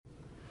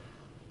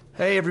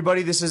Hey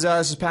everybody, this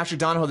is Patrick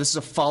Donahoe. This is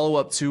a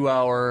follow-up to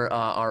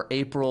our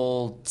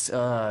April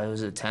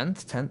was it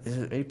 10th? 10th? Is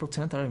it April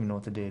 10th? I don't even know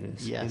what the date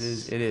is.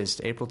 Yes. It is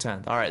April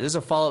 10th. All right, this is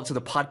a follow-up to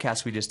the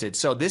podcast we just did.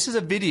 So this is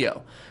a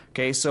video.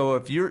 Okay, so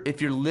if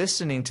you're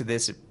listening to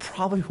this, it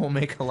probably won't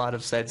make a lot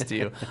of sense to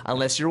you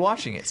unless you're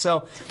watching it.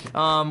 So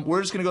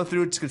we're just going to go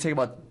through. It's going to take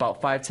about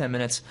 5-10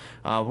 minutes.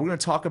 We're going to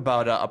talk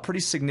about a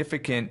pretty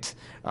significant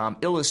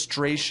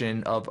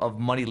illustration of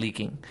money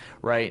leaking,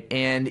 right?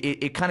 And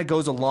it kind of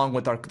goes along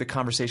with the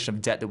conversation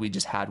of debt that we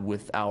just had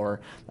with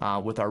our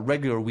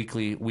regular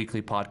weekly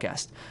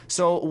podcast.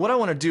 So what I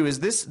want to do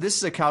is this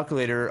is a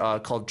calculator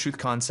called Truth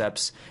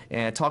Concepts,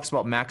 and it talks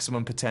about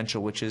maximum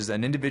potential, which is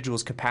an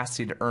individual's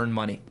capacity to earn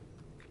money.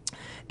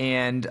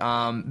 And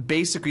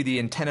basically, the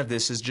intent of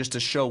this is just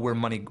to show where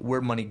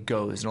money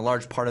goes. And a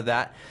large part of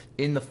that,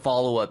 in the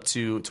follow-up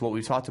to what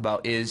we've talked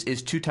about,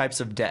 is two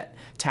types of debt: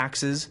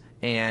 taxes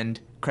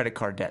and credit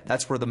card debt.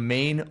 That's where the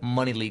main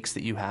money leaks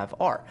that you have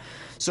are.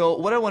 So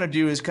what I want to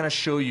do is kind of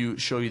show you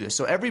this.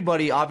 So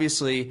everybody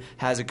obviously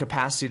has a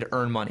capacity to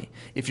earn money.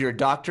 If you're a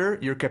doctor,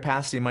 your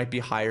capacity might be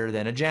higher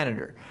than a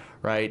janitor.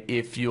 Right?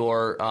 If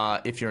you're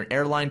an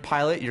airline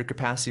pilot, your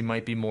capacity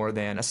might be more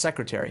than a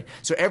secretary.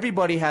 So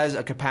everybody has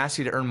a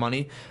capacity to earn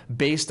money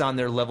based on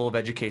their level of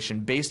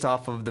education, based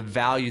off of the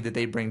value that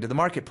they bring to the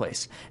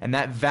marketplace. And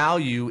that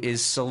value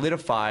is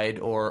solidified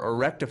or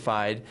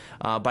rectified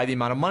by the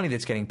amount of money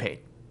that's getting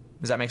paid.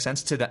 Does that make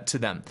sense to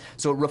them?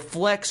 So it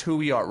reflects who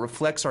we are,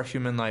 reflects our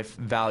human life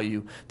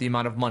value, the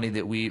amount of money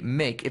that we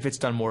make if it's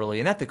done morally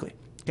and ethically.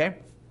 Okay?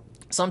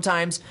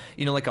 Sometimes,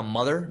 like a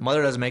mother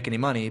doesn't make any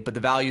money, but the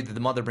value that the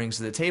mother brings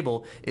to the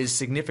table is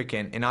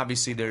significant, and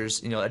obviously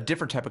there's a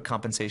different type of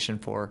compensation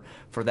for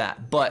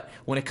that. But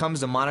when it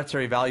comes to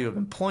monetary value of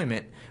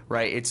employment,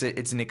 right, it's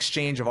an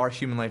exchange of our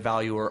human life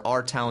value or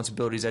our talents,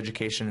 abilities,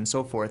 education, and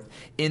so forth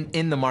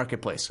in the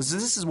marketplace. So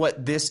this is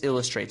what this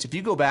illustrates. If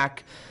you go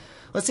back,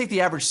 let's take the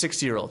average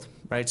 60-year-old,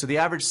 right? So the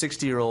average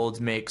 60-year-old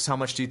makes, how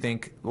much do you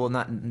think, well,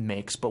 not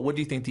makes, but what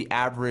do you think the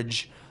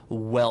average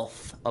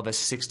wealth of a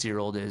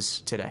 60-year-old is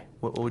today?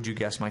 What would you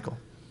guess, Michael?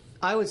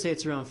 I would say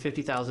it's around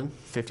 50,000.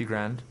 50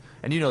 grand?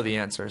 And you know the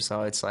answer,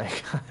 so it's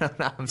like,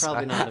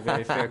 Probably not a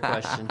very fair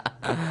question.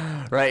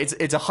 Right,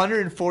 it's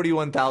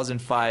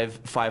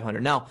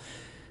 141,500. Now,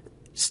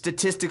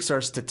 statistics are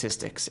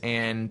statistics,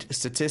 and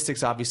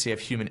statistics obviously have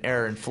human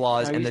error and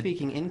flaws. Are you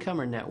speaking income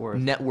or net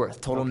worth? Net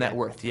worth, total net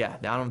worth. Yeah,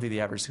 I don't think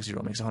the average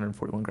 60-year-old makes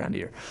 141 grand a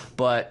year,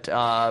 but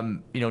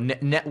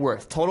net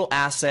worth, total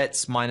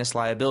assets minus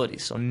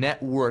liabilities. So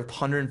net worth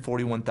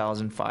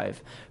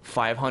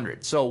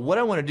 141,500. So what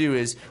I want to do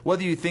is,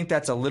 whether you think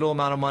that's a little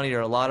amount of money or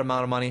a lot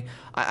amount of money,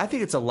 I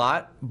think it's a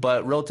lot,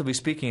 but relatively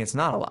speaking, it's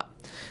not a lot.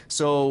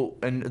 So,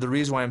 and the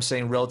reason why I'm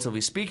saying relatively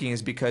speaking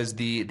is because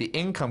the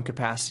income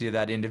capacity of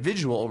that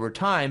individual over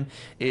time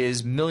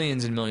is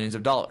millions and millions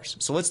of dollars.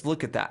 So let's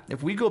look at that.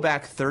 If we go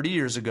back 30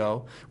 years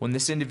ago, when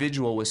this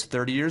individual was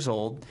 30 years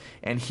old,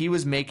 and he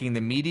was making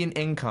the median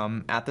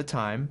income at the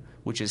time,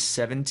 which is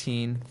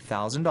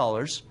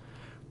 $17,000,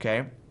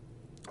 okay?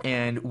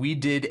 And we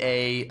did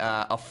a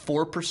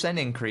 4%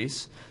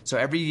 increase. So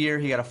every year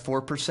he got a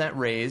 4%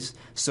 raise,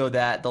 so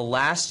that the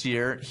last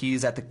year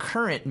he's at the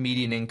current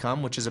median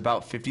income, which is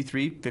about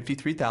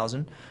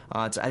 $53,000.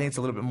 I think it's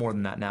a little bit more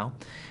than that now.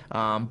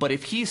 But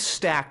if he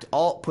pushed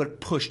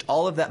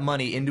all of that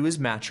money into his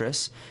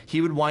mattress,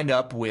 he would wind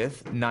up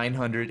with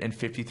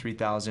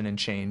 $953,000 and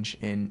change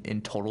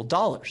in total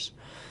dollars.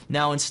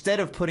 Now, instead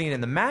of putting it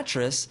in the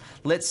mattress,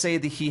 let's say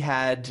that he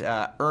had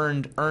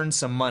earned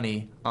some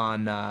money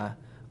on the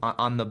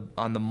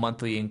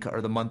monthly income, or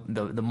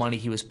the money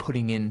he was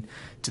putting in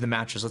to the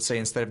mattress. Let's say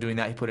instead of doing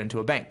that, he put it into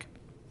a bank.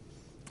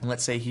 And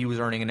let's say he was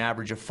earning an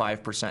average of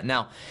 5%.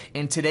 Now,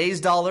 in today's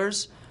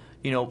dollars,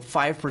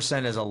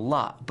 5% is a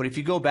lot. But if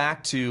you go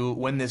back to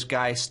when this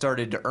guy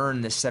started to earn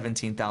this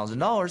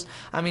 $17,000,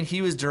 I mean,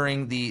 he was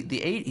during during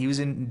the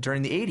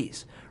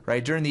 80s.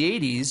 Right? During the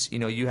 80s,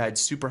 you had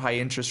super high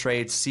interest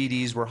rates,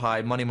 CDs were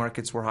high, money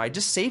markets were high,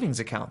 just savings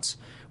accounts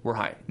were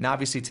high. Now,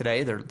 obviously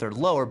today they're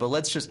lower, but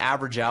let's just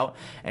average out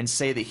and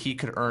say that he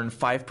could earn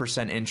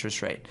 5%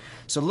 interest rate.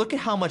 So look at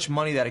how much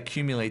money that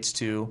accumulates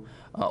to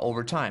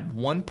over time: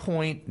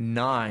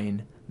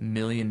 $1.9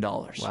 million.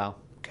 Wow.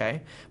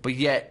 Okay, but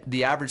yet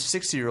the average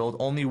 60-year-old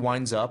only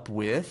winds up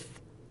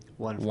with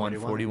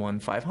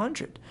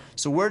 141,500.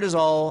 So where does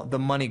all the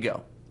money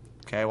go?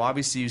 Okay, well,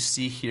 obviously you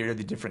see here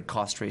the different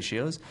cost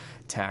ratios: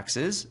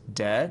 taxes,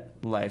 debt,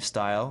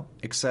 lifestyle,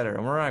 etc.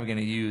 And we're not even going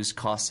to use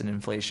cost and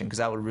inflation because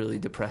that would really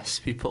depress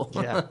people.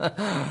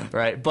 Yeah.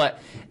 Right. But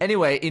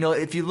anyway,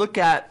 if you look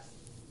at,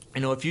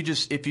 if you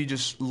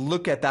just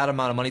look at that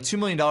amount of money, $2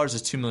 million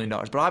is $2 million.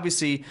 But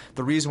obviously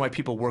the reason why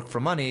people work for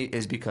money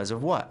is because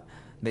of what?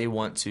 They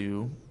want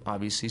to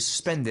obviously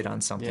spend it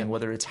on something,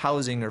 whether it's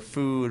housing or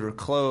food or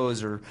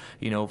clothes or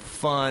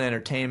fun,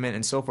 entertainment,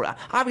 and so forth.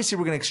 Obviously,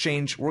 we're going to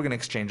exchange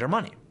our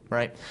money,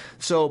 right?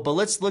 So, but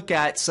let's look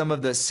at some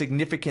of the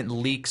significant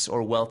leaks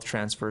or wealth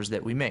transfers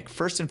that we make.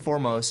 First and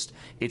foremost,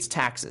 it's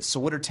taxes. So,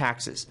 what are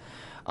taxes?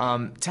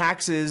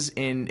 Taxes,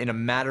 in a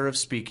matter of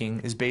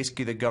speaking, is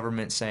basically the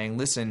government saying,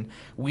 listen,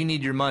 we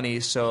need your money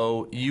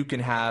so you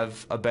can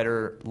have a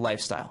better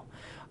lifestyle.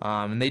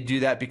 And they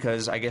do that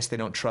because I guess they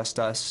don't trust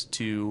us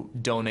to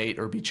donate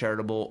or be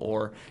charitable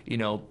or,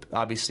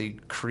 obviously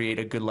create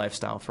a good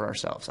lifestyle for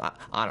ourselves.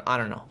 I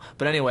don't know.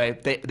 But anyway,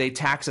 they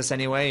tax us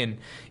anyway, and,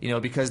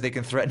 because they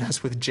can threaten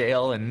us with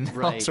jail and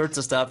all sorts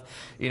of stuff,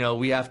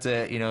 we have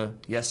to,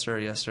 yes,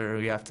 sir,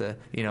 we have to,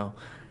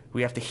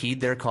 we have to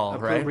heed their call,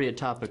 right? Appropriate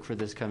topic for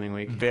this coming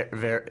week.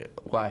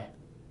 Why?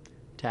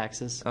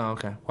 Taxes. Oh,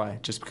 okay. Why?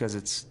 Just because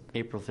it's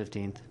April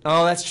 15th.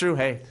 Oh, that's true.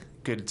 Hey,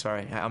 good.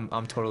 Sorry,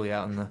 I'm totally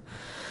out in the.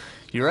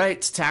 You're right.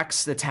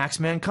 The tax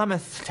man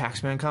cometh.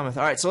 Tax man cometh.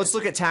 All right. So let's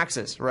look at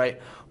taxes.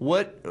 Right.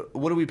 What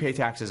do we pay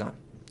taxes on?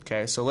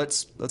 Okay. So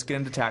let's get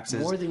into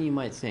taxes. More than you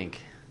might think.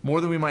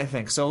 More than we might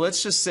think. So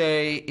let's just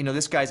say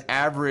this guy's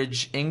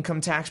average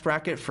income tax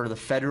bracket for the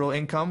federal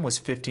income was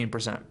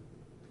 15%.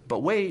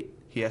 But wait,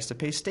 he has to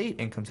pay state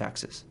income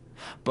taxes.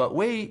 But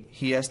wait,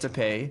 he has to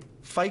pay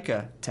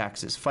FICA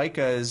taxes.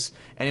 FICA is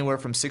anywhere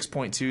from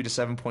 6.2 to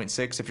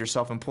 7.6. If you're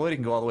self-employed, it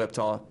can go all the way up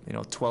to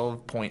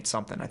 12 point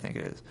something, I think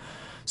it is.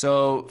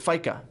 So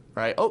FICA,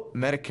 right? Oh,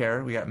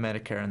 Medicare, we got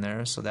Medicare in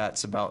there, so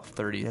that's about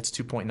 30. That's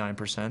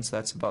 2.9%, so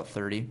that's about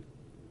 30.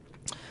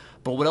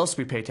 But what else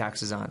do we pay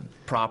taxes on?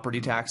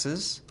 Property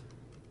taxes.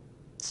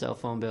 Cell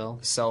phone bill,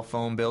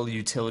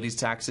 utilities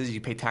taxes.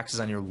 You pay taxes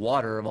on your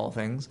water, of all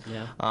things.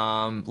 Yeah.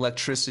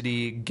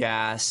 Electricity,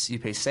 gas. You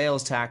pay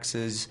sales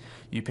taxes.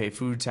 You pay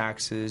food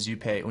taxes. You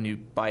pay when you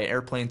buy an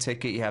airplane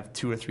ticket. You have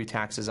 2 or 3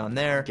 taxes on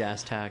there.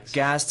 Gas tax.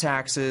 Gas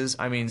taxes.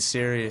 I mean,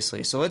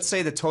 seriously. So let's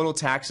say the total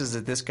taxes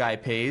that this guy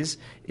pays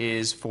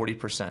is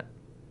 40%.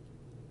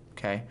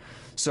 Okay,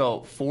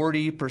 so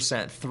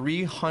 40%,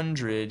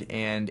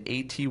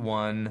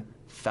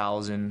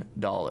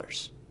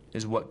 $381,000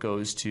 is what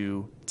goes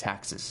to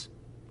taxes.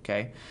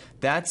 Okay,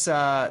 that's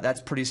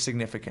pretty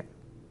significant.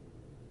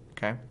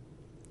 Okay,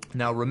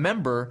 now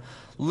remember,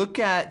 look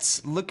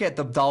at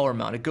the dollar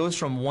amount. It goes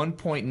from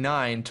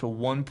 1.9 to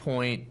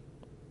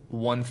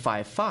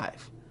 1.155.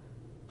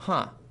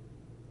 Huh?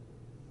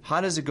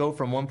 How does it go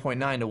from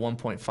 1.9 to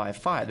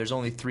 1.55? There's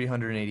only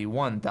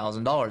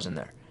 $381,000 in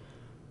there.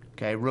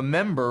 Okay,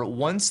 remember,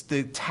 once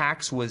the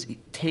tax was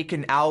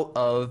taken out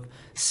of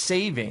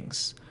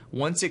savings,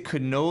 once it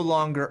could no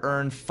longer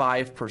earn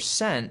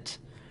 5%,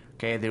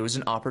 okay, there was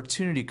an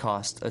opportunity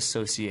cost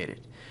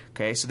associated.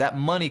 Okay, so that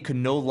money could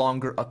no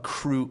longer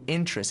accrue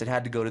interest. It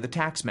had to go to the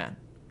tax man.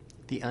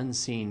 The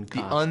unseen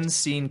cost. The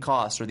unseen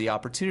cost, or the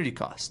opportunity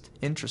cost.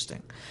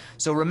 Interesting.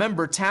 So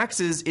remember,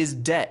 taxes is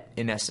debt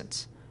in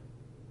essence.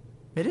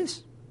 It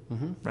is.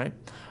 Mm-hmm. Right?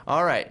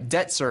 All right,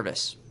 debt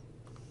service.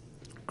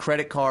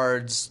 Credit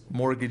cards,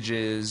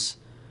 mortgages,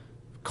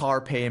 car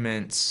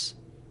payments,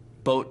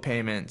 boat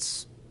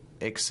payments,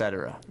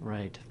 etc.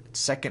 Right.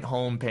 Second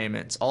home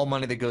payments, all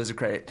money that goes to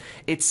credit.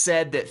 It's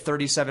said that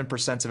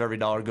 37% of every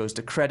dollar goes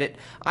to credit.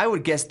 I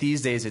would guess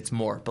these days it's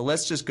more, but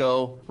let's just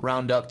go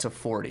round up to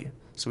 40.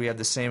 So we have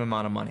the same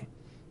amount of money.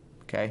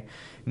 Okay.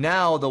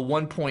 Now the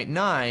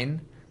 1.9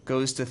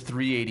 goes to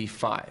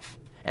 385.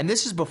 And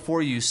this is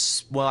before you,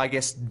 well, I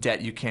guess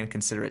debt, you can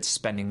consider it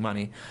spending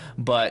money.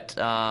 But,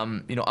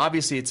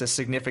 obviously it's a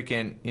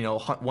significant,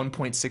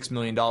 $1.6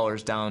 million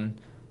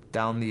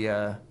down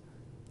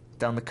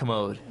the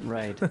commode.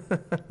 Right.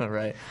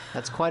 Right.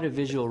 That's quite a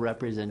visual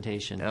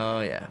representation.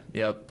 Oh, yeah.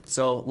 Yep.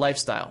 So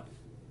lifestyle.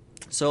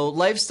 So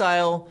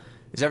lifestyle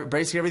is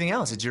basically everything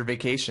else. It's your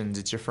vacations,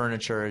 it's your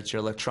furniture, it's your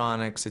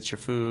electronics, it's your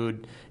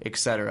food,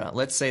 etc.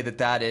 Let's say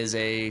that is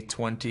a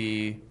let's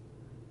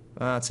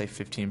say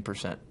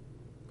 15%.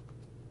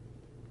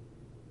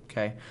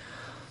 Okay.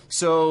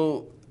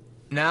 So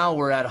now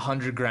we're at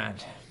 100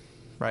 grand,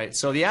 right?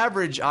 So the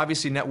average,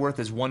 obviously, net worth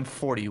is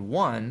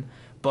 141,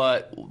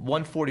 but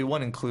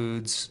 141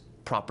 includes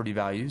property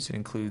values. It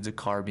includes a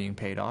car being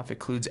paid off. It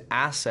includes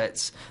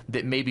assets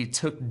that maybe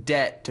took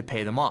debt to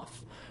pay them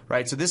off,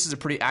 right? So this is a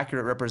pretty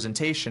accurate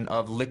representation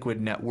of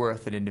liquid net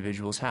worth that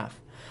individuals have.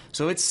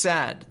 So it's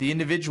sad. The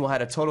individual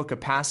had a total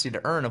capacity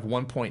to earn of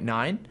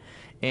 1.9,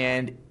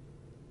 and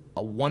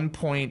a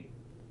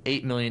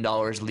 $1.8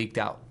 million leaked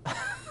out.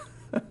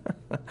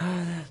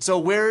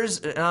 So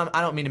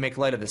I don't mean to make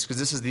light of this, because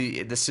this is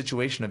the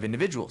situation of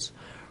individuals,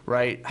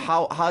 right?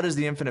 How does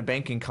the infinite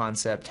banking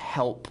concept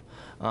help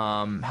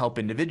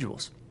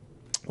individuals?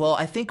 Well,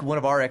 I think one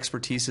of our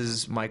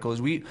expertises, Michael,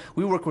 is we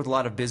work with a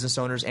lot of business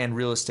owners and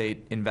real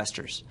estate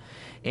investors.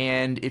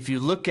 And if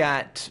you look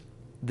at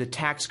the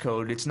tax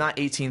code, it's not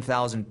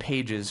 18,000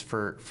 pages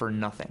for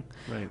nothing,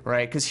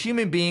 right? Because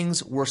human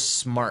beings, we're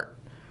smart,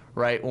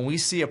 right? When we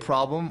see a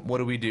problem, what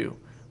do?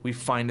 We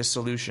find a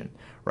solution,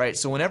 right?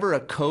 So whenever a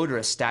code or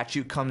a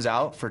statute comes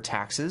out for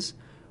taxes,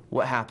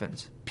 what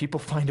happens? People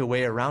find a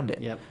way around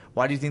it. Yep.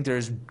 Why do you think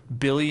there's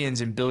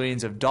billions and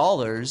billions of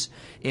dollars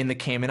in the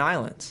Cayman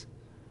Islands,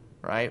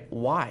 right?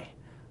 Why?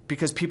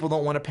 Because people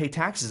don't want to pay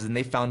taxes, and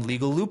they found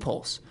legal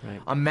loopholes.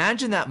 Right.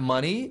 Imagine that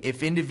money,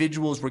 if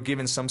individuals were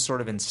given some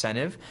sort of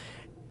incentive,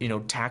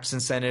 tax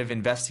incentive,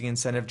 investing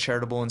incentive,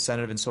 charitable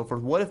incentive, and so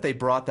forth. What if they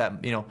brought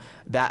that,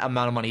 that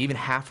amount of money, even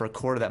half or a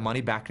quarter of that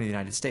money, back into the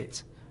United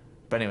States?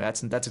 But anyway,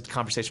 that's a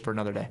conversation for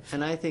another day.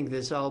 And I think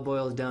this all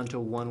boils down to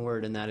one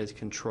word, and that is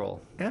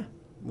control. Yeah.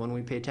 When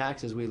we pay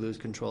taxes, we lose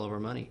control of our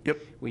money. Yep.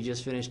 We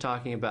just finished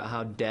talking about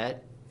how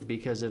debt,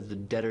 because of the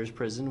debtor's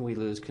prison, we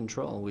lose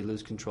control. We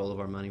lose control of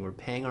our money. We're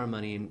paying our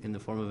money in the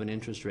form of an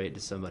interest rate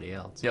to somebody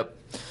else. Yep.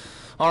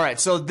 All right.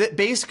 So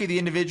basically, the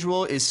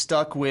individual is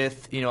stuck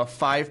with a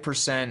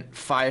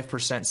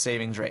 5%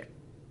 savings rate.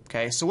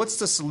 Okay. So what's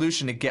the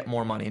solution to get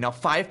more money? Now,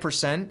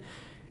 5%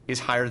 is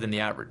higher than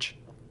the average.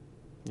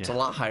 It's a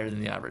lot higher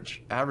than the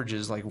average. Average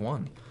is like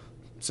 1.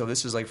 So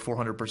this is like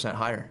 400%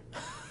 higher.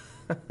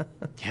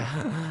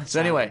 Yeah. So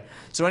anyway,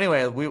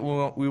 we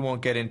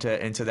won't get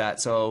into that.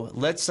 So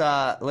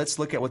let's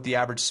look at what the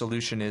average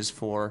solution is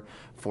for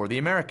the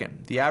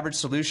American. The average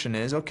solution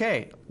is,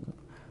 okay,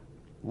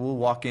 we'll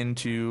walk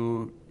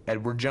into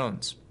Edward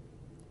Jones,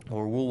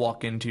 or we'll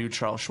walk into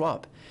Charles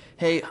Schwab.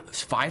 Hey,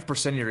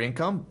 5% of your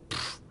income?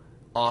 Pfft,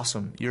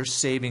 awesome. You're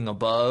saving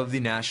above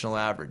the national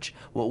average.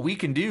 What we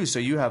can do so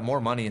you have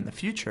more money in the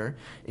future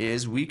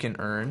is we can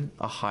earn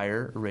a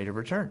higher rate of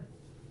return.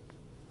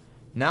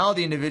 Now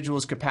the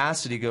individual's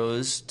capacity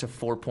goes to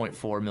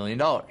 $4.4 million,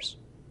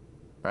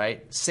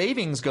 right?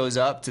 Savings goes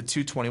up to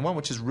 $221,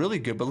 which is really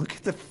good, but look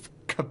at the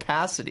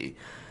capacity.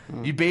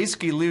 You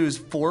basically lose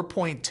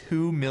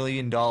 $4.2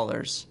 million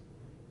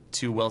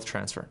to wealth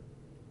transfer.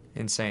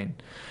 Insane.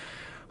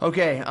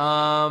 Okay,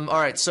 all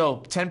right, so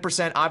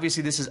 10%,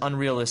 obviously this is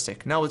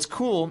unrealistic. Now what's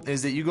cool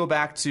is that you go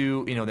back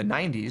to, the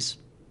 90s.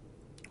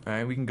 All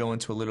right, we can go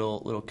into a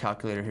little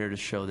calculator here to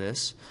show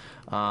this.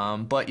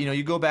 But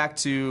you go back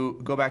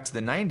to the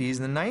 90s,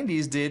 and the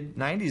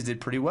 90s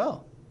did pretty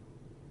well.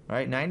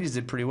 Right? 90s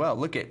did pretty well.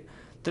 Look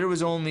there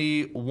was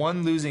only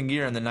one losing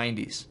year in the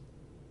 90s.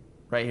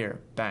 Right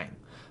here, bang.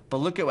 But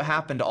look at what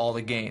happened to all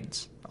the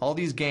gains. All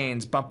these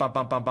gains, bump, bump,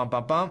 bump, bump, bump,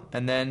 bump, bump,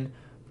 and then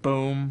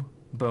boom,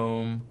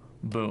 boom,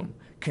 boom.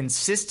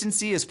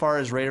 Consistency as far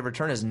as rate of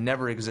return has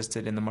never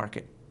existed in the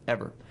market,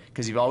 ever.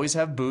 Because you've always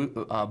had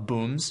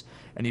booms,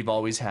 and you've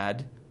always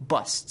had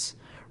busts.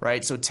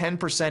 Right? So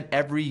 10%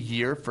 every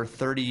year for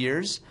 30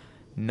 years,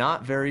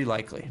 not very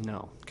likely.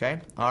 No.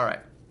 Okay? All right.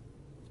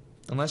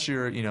 Unless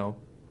you're,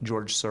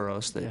 George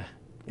Soros.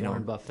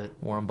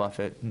 Warren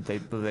Buffett.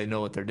 They know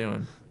what they're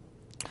doing.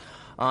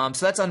 So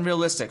that's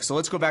unrealistic. So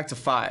let's go back to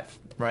 5,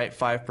 right?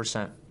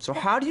 5%. So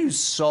how do you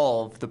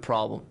solve the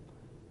problem?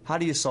 How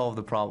do you solve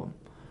the problem?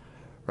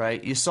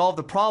 Right? You solve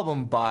the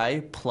problem by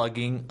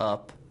plugging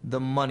up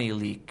the money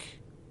leak.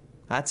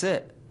 That's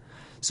it.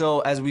 So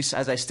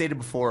as I stated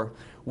before,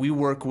 we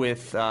work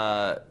with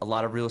a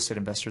lot of real estate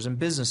investors and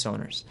business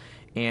owners,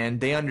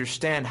 and they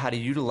understand how to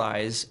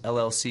utilize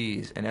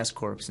LLCs and S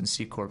Corps and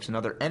C Corps and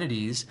other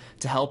entities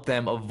to help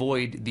them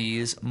avoid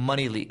these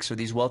money leaks or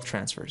these wealth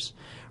transfers,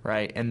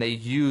 right? And they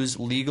use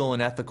legal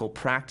and ethical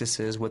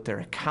practices with their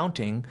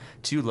accounting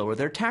to lower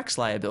their tax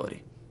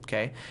liability,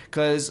 okay?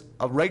 Because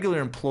a regular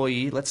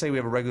employee, let's say we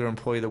have a regular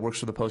employee that works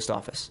for the post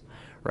office,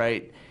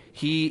 right?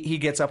 He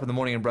gets up in the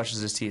morning and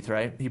brushes his teeth,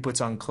 right? He puts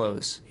on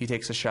clothes. He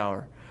takes a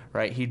shower.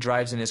 Right? He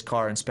drives in his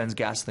car and spends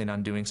gasoline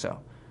on doing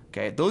so.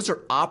 Okay? Those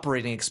are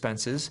operating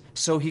expenses,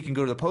 so he can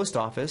go to the post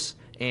office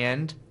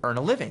and earn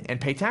a living and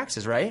pay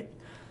taxes, right?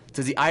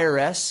 Does the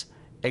IRS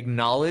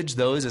acknowledge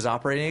those as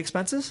operating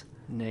expenses?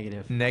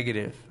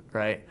 Negative,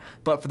 right?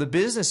 But for the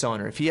business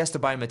owner, if he has to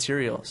buy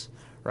materials,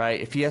 right?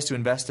 If he has to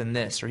invest in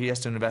this or he has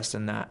to invest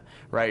in that,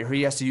 right? Or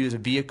he has to use a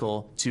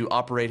vehicle to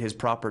operate his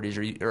properties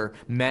or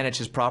manage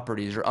his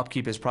properties or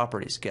upkeep his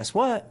properties, guess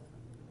what?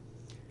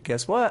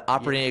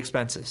 Operating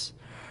expenses.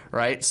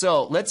 Right?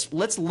 So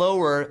let's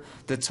lower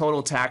the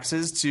total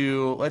taxes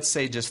to, let's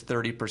say, just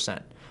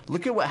 30%.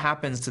 Look at what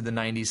happens to the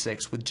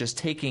 96 with just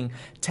taking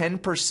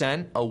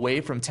 10%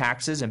 away from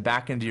taxes and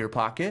back into your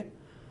pocket.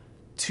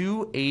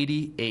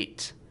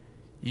 288.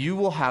 You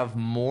will have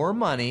more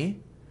money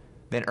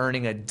than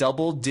earning a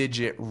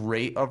double-digit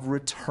rate of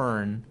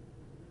return,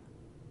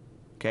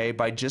 okay,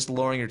 by just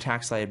lowering your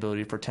tax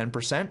liability for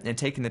 10% and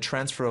taking the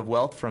transfer of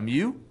wealth from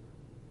you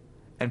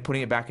and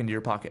putting it back into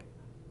your pocket.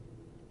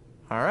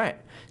 All right.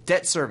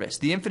 Debt service.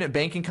 The infinite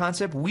banking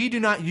concept, we do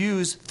not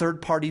use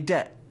third-party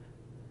debt.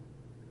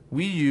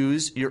 We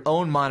use your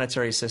own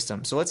monetary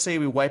system. So let's say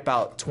we wipe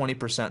out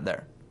 20%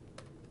 there.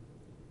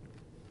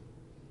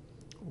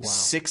 Wow.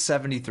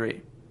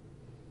 673.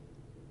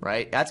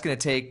 Right? That's going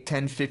to take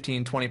 10,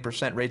 15,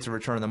 20% rates of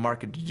return on the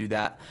market to do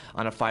that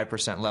on a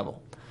 5%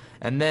 level.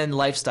 And then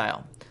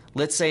lifestyle.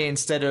 Let's say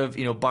instead of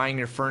buying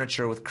your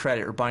furniture with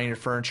credit or buying your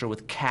furniture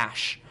with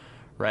cash,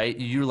 right?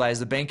 You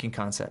utilize the banking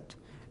concept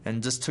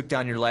and just took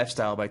down your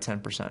lifestyle by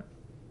 10%.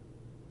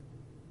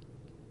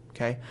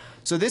 Okay?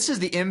 So this is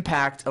the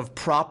impact of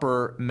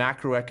proper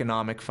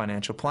macroeconomic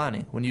financial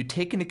planning. When you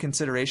take into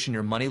consideration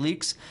your money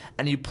leaks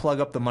and you plug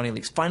up the money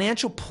leaks.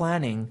 Financial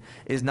planning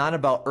is not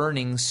about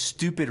earning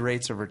stupid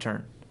rates of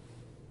return,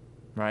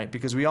 right?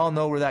 Because we all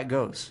know where that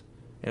goes.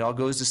 It all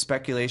goes to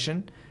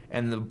speculation,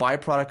 and the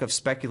byproduct of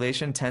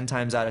speculation 10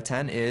 times out of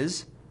 10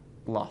 is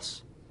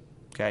loss.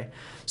 Okay,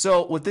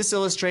 so what this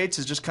illustrates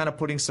is just kind of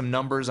putting some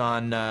numbers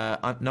on a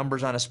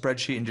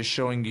spreadsheet and just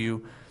showing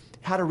you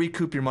how to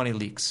recoup your money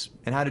leaks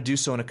and how to do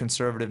so in a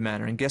conservative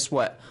manner. And guess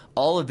what?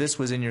 All of this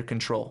was in your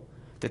control.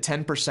 The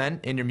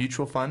 10% in your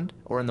mutual fund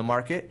or in the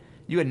market,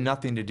 you had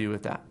nothing to do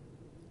with that.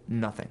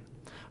 Nothing.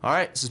 All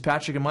right, this is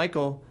Patrick and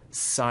Michael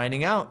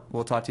signing out.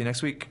 We'll talk to you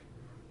next week.